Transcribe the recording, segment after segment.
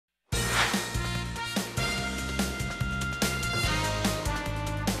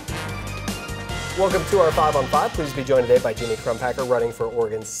Welcome to our 5 on 5. Please be joined today by Jimmy Crumpacker, running for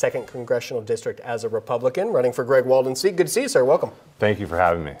Oregon's 2nd Congressional District as a Republican, running for Greg Walden's seat. Good to see you, sir. Welcome. Thank you for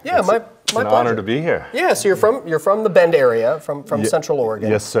having me. Yeah, it's my an pleasure. Honor to be here. Yeah, so you're from the Bend area, from Central Oregon.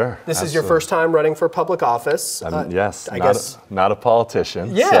 Yes, sir. This is your first time running for public office. Yes, I guess not a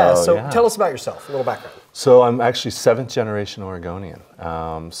politician. Yeah, so tell us about yourself, a little background. So I'm actually 7th generation Oregonian.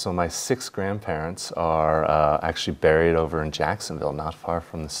 So my 6 grandparents are actually buried over in Jacksonville, not far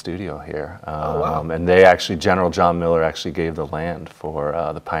from the studio here. Wow. And they actually, General John Miller actually gave the land for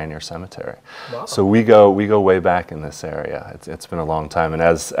the Pioneer Cemetery. Wow. So we go way back in this area. It's been a long time, and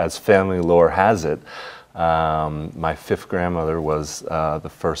as family lore has it, my 5th grandmother was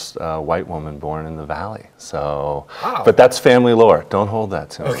the first white woman born in the valley. So, wow. But that's family lore. Don't hold that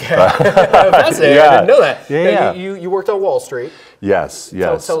to me. Okay, fascinating. Yeah. I didn't know that. Yeah. You worked on Wall Street. Yes,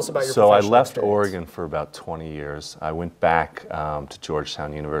 yes. Tell us about your So I professional left experience. Oregon for about 20 years. I went back to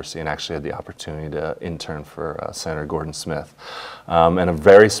Georgetown University and actually had the opportunity to intern for Senator Gordon Smith. And a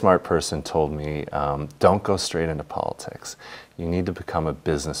very smart person told me, don't go straight into politics. You need to become a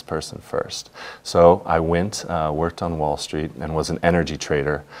business person first. So I went, worked on Wall Street, and was an energy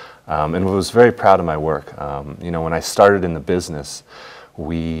trader, and was very proud of my work. You know, when I started in the business,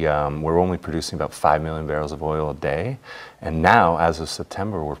 we were only producing about 5 million barrels of oil a day, and now, as of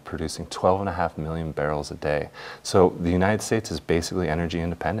September, we're producing 12.5 million barrels a day. So the United States is basically energy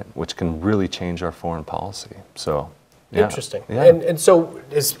independent, which can really change our foreign policy. So. Yeah. Interesting. Yeah. And so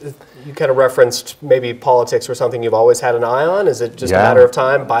you kind of referenced maybe politics or something you've always had an eye on. Is it just a matter of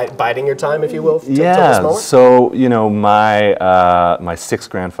time, biding your time, if you will, till this moment? So, you know, my 6th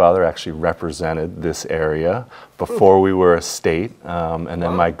grandfather actually represented this area before we were a state, and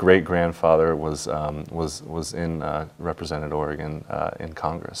then my great-grandfather was represented Oregon in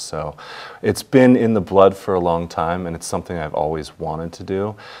Congress. So it's been in the blood for a long time, and it's something I've always wanted to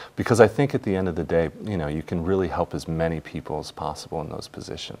do, because I think at the end of the day, you know, you can really help as many people as possible in those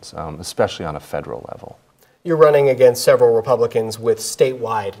positions, especially on a federal level. You're running against several Republicans with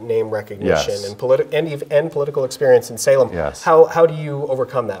statewide name recognition and political experience in Salem. Yes. How do you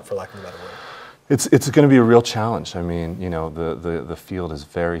overcome that, for lack of a better word? It's going to be a real challenge. I mean, you know, the field is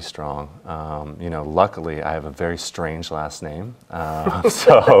very strong. You know, luckily I have a very strange last name.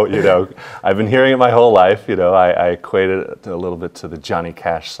 So, you know, I've been hearing it my whole life. You know, I equate it a little bit to the Johnny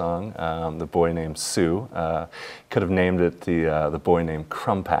Cash song, The Boy Named Sue. Could have named it the Boy Named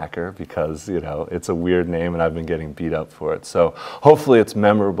Crumpacker, because, you know, it's a weird name and I've been getting beat up for it. So hopefully it's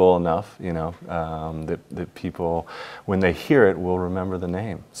memorable enough, you know, that people, when they hear it, will remember the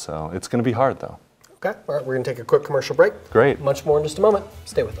name. So it's going to be hard, though. Okay, all right, we're going to take a quick commercial break. Great. Much more in just a moment.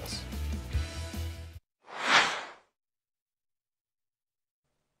 Stay with us.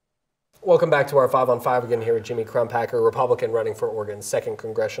 Welcome back to our 5 on 5. Again here with Jimmy Crumpacker, Republican running for Oregon's 2nd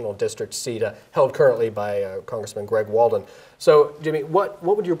Congressional District seat, held currently by Congressman Greg Walden. So, Jimmy, what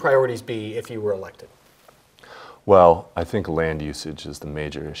would your priorities be if you were elected? Well, I think land usage is the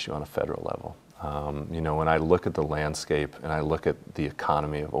major issue on a federal level. You know, when I look at the landscape and I look at the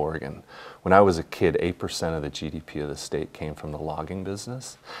economy of Oregon, when I was a kid, 8% of the GDP of the state came from the logging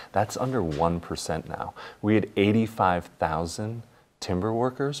business. That's under 1% now. We had 85,000 timber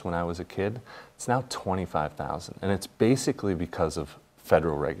workers when I was a kid. It's now 25,000, and it's basically because of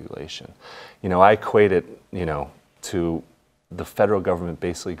federal regulation. You know, I equate it, you know, to the federal government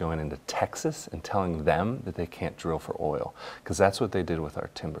basically going into Texas and telling them that they can't drill for oil, because that's what they did with our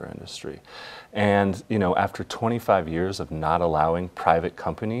timber industry. And, you know, after 25 years of not allowing private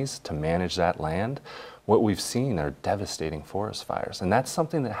companies to manage that land, what we've seen are devastating forest fires. And that's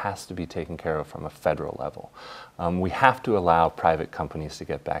something that has to be taken care of from a federal level. We have to allow private companies to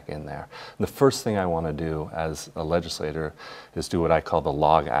get back in there. And the first thing I want to do as a legislator is do what I call the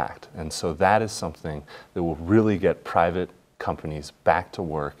Log Act. And so that is something that will really get private companies back to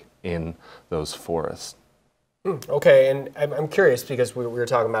work in those forests. Okay, and I'm curious, because we were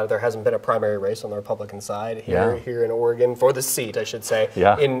talking about it, there hasn't been a primary race on the Republican side here in Oregon, for the seat, I should say,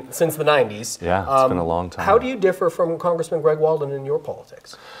 since the 90s. Yeah, it's been a long time. How do you differ from Congressman Greg Walden in your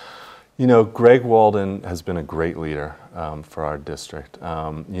politics? You know, Greg Walden has been a great leader for our district.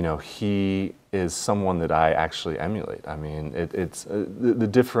 You know, he is someone that I actually emulate. I mean, the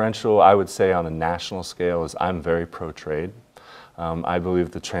differential, I would say, on a national scale is I'm very pro-trade. I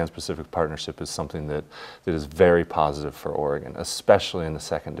believe the Trans-Pacific Partnership is something that is very positive for Oregon, especially in the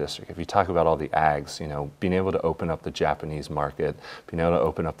 2nd District. If you talk about all the ags, you know, being able to open up the Japanese market, being able to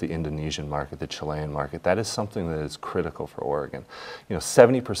open up the Indonesian market, the Chilean market, that is something that is critical for Oregon. You know,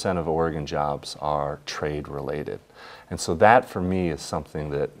 70% of Oregon jobs are trade-related. And so that, for me, is something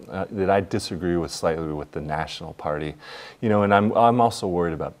that that I disagree with slightly with the National Party. You know, and I'm also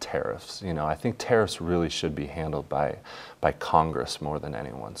worried about tariffs. You know, I think tariffs really should be handled by Congress more than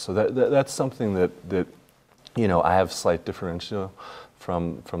anyone. So that's something that you know, I have slight differential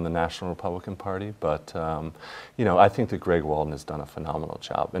from the National Republican Party, but you know, I think that Greg Walden has done a phenomenal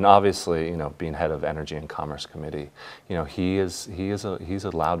job, and obviously, you know, being head of Energy and Commerce Committee, you know, he's a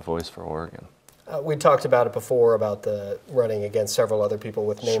loud voice for Oregon. We talked about it before, about the running against several other people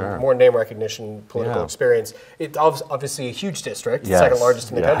with Sure. more name recognition, political Yeah. experience. It's obviously a huge district, Yes. second largest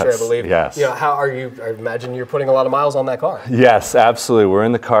in the country, I believe. Yes. You know, how are you? I imagine you're putting a lot of miles on that car. Yes, absolutely. We're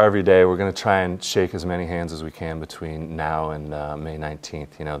in the car every day. We're going to try and shake as many hands as we can between now and May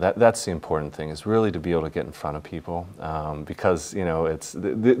 19th. You know, that's the important thing, is really to be able to get in front of people, because, you know,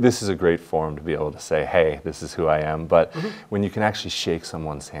 this is a great forum to be able to say, hey, this is who I am. But when you can actually shake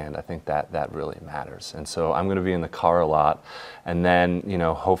someone's hand, I think that really matters. And so I'm going to be in the car a lot, and then, you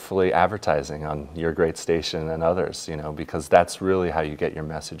know, hopefully advertising on your great station and others, you know, because that's really how you get your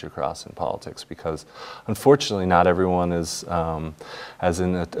message across in politics, because unfortunately not everyone is as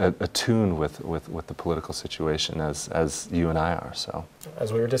attuned with the political situation as you and I are. So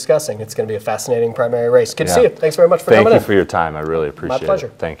as we were discussing, it's going to be a fascinating primary race. Good to Yeah. see you. Thanks very much for coming in. Thank you for your time. I really appreciate it. My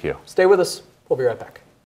pleasure. Thank you. Stay with us. We'll be right back.